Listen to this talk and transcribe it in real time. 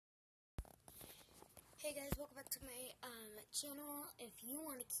Hey guys, welcome back to my channel. If you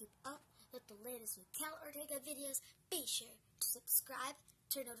want to keep up with the latest Cal Ortega videos, be sure to subscribe,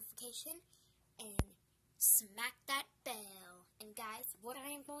 turn notification, and smack that bell. And guys, what I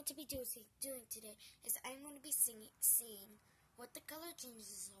am going to be doing today is I'm going to be seeing what the color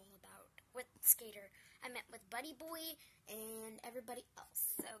changes is all about with Skater. I met with Buddy Boy and everybody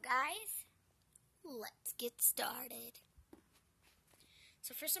else. So guys, let's get started.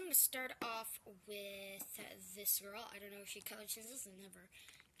 So first I'm going to start off with this girl. I don't know if she color changes. I never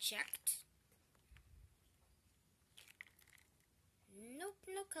checked. Nope,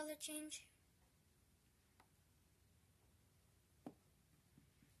 no color change.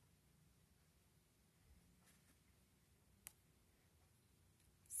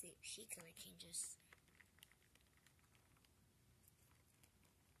 Let's see if she color changes.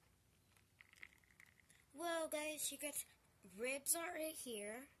 Well guys, she gets ribs are right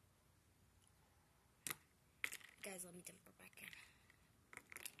here. Guys, let me dump her back in.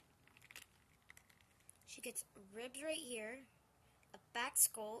 She gets ribs right here, a back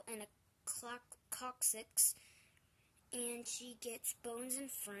skull, and a coccyx. And she gets bones in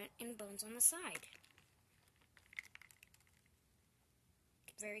front and bones on the side.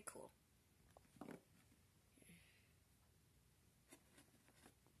 Very cool.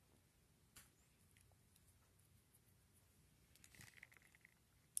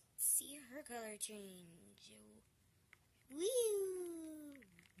 See her color change. Woo!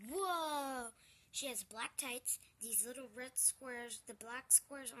 Whoa! She has black tights, these little red squares, the black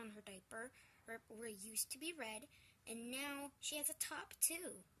squares on her diaper were used to be red, and now she has a top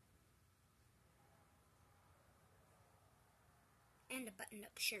too. And a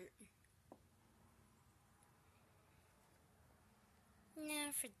button-up shirt.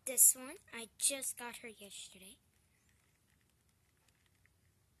 Now for this one, I just got her yesterday.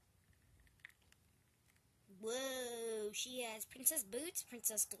 Whoa, she has princess boots,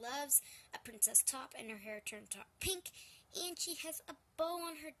 princess gloves, a princess top, and her hair turned top pink, and she has a bow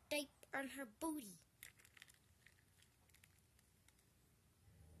on her on her booty.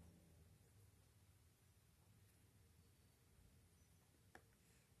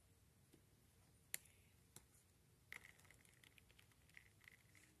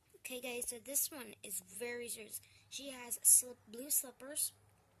 Okay guys, so this one is very serious. She has blue slippers,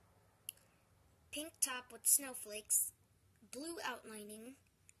 pink top with snowflakes, blue outlining.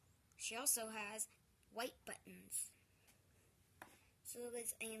 She also has white buttons. So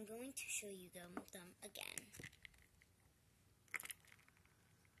guys, I am going to show you them again.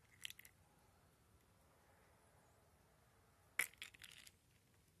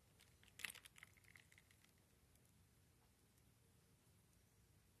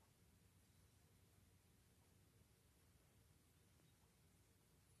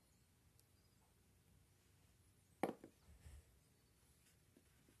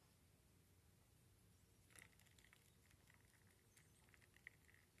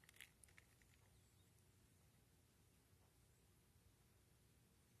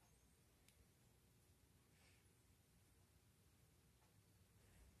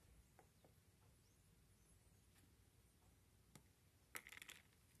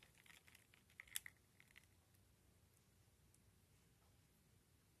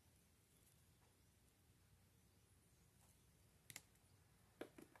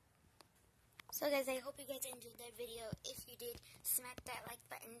 So guys, I hope you guys enjoyed that video. If you did, smack that like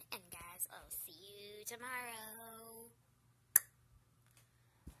button. And guys, I'll see you tomorrow.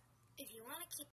 If you want to keep